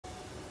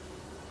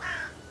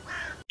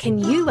Can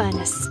you earn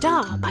a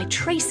star by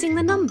tracing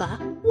the number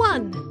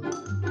 1?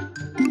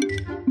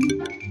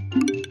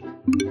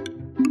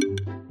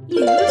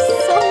 You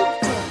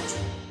solved it!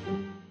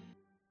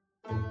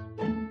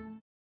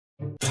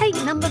 Take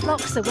number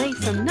blocks away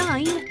from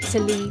 9 to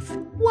leave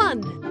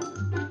 1.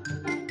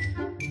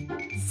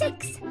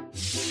 6.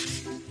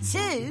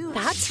 2.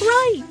 That's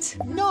right!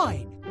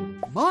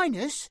 9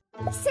 minus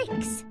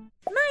 6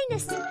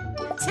 minus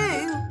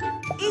 2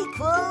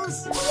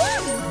 equals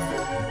 1.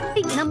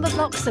 Take number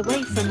blocks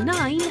away from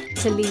 9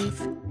 to leave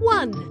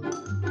 1.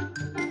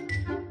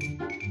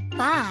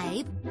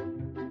 5.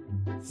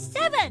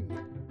 7.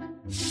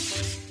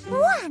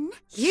 1.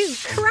 You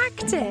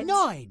cracked it!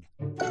 9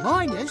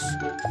 minus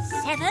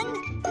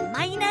 7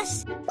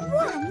 minus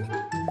 1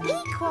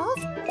 equals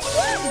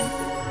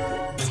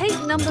 1.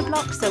 Take number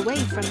blocks away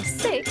from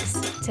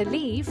 6 to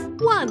leave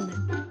 1.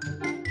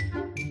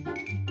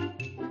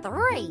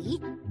 3.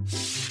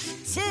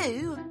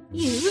 2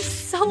 You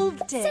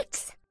solved it!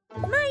 6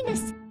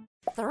 minus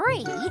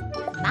 3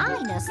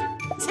 minus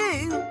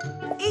 2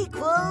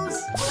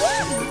 equals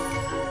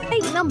 1.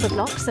 Take number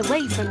blocks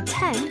away from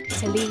 10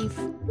 to leave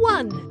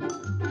 1.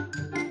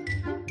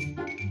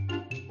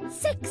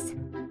 6.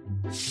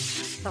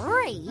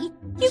 3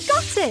 You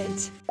got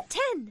it!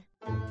 10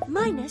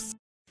 minus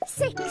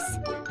 6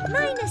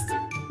 minus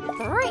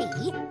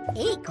 3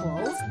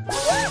 equals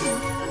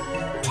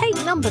 1.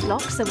 Take number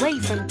blocks away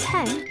from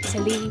 10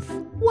 to leave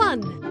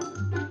 1.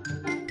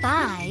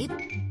 5.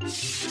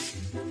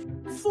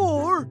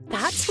 4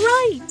 That's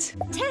right!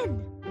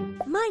 10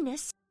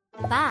 minus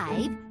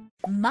 5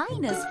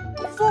 minus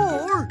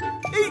 4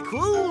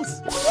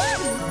 equals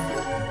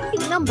 1.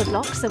 Take number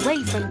blocks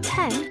away from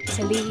 10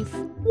 to leave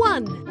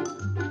 1.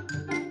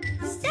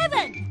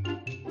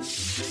 7.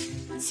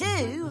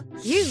 2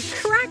 You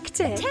cracked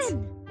it!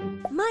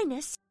 10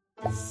 minus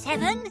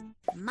 7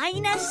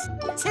 minus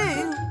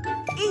 2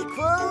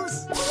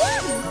 equals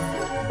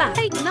 1.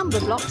 Take number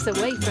blocks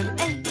away from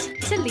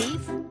 8 to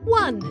leave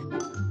 1.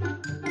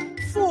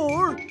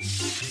 4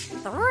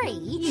 3.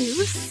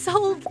 You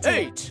solved it!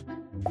 8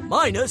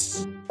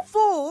 minus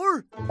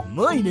 4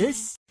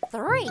 minus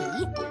 3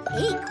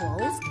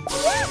 equals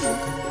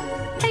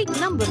 1. Take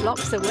number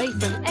blocks away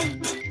from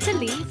 8 to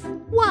leave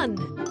 1.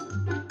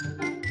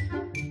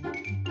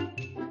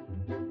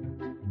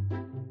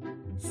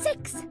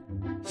 6.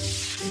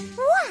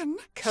 1.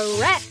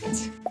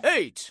 Correct!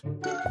 8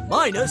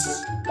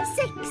 minus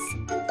 6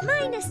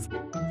 minus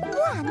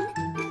 1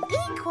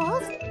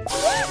 equals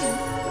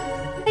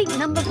 1. Take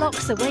number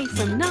blocks away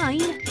from 9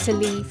 to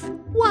leave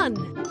 1.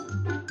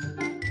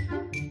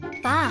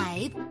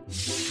 5.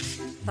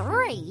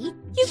 3.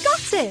 You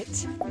got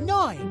it!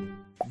 9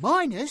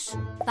 minus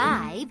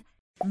 5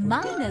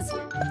 minus 3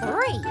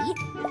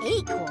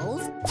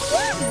 equals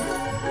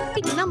 1.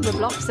 Take number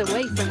blocks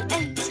away from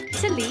 8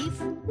 to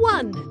leave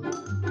 1.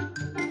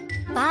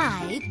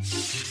 5.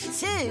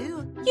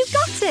 2 You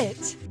got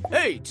it!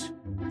 8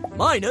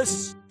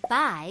 minus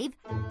 5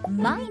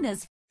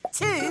 minus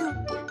 2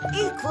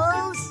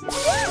 equals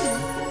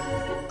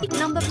 1. Take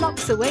number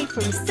blocks away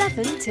from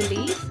 7 to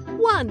leave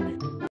 1.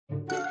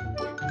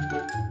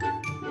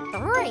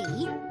 3.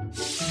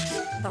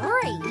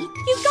 3.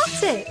 You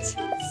got it!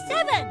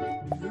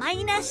 7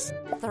 minus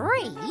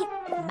 3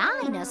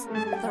 minus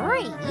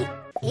 3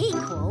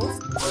 equals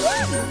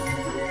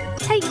 1.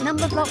 Take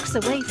number blocks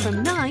away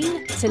from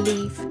 9 to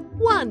leave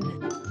 1.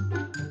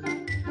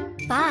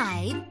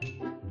 5.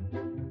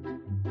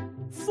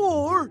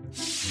 4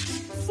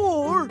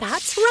 4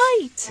 That's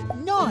right!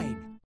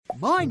 9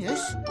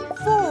 minus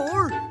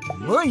 4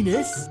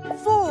 minus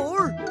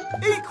 4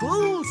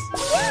 equals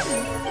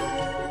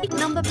 1. Take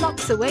number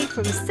blocks away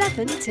from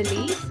 7 to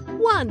leave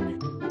 1.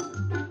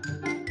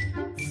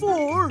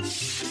 4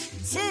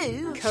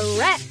 2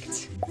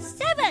 Correct!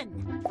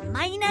 7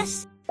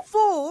 minus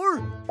 4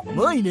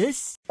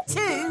 minus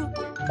 2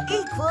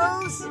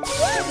 equals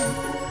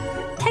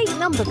 1. Take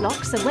number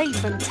blocks away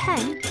from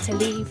 10 to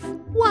leave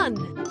 1.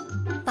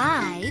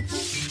 5.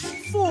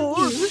 4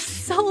 You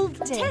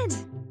solved it!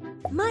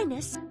 10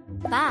 minus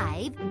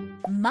 5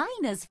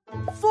 minus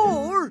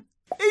 4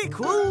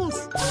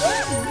 equals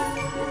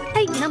 1.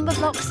 Take number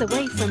blocks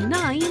away from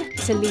 9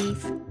 to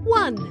leave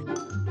 1.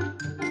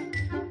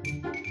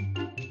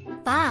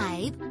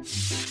 5.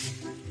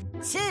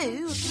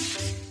 2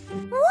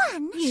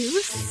 1.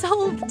 You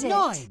solved it!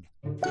 9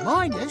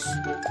 minus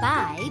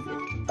 5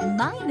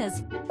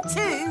 minus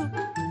 2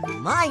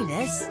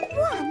 minus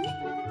 1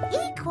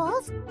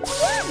 equals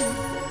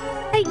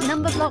 1. Take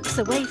number blocks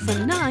away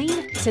from 9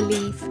 to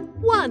leave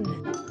 1.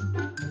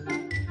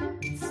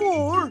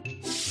 4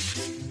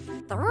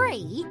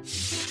 3.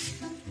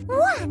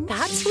 1.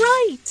 That's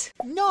right!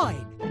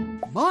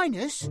 9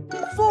 minus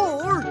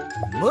 4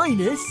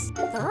 minus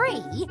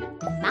 3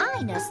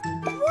 minus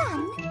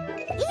 1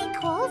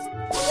 equals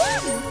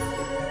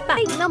 1.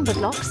 Take number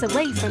blocks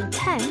away from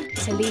 10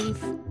 to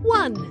leave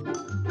 1.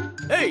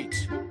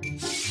 8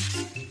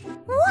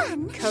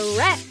 1.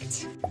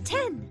 Correct!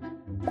 10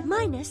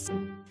 minus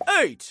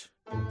 8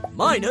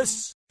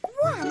 minus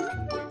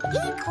 1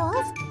 equals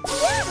equals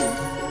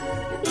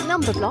 1. Eight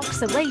number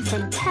blocks away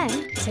from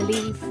 10 to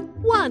leave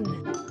 1.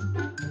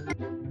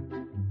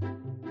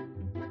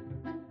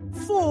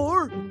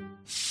 4. 3.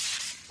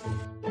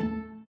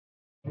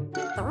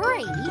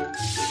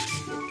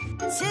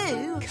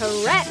 2.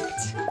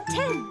 Correct.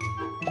 10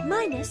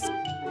 minus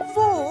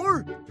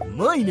 4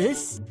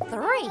 minus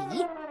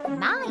 3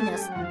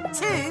 minus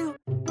 2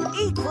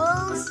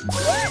 equals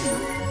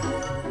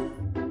 1.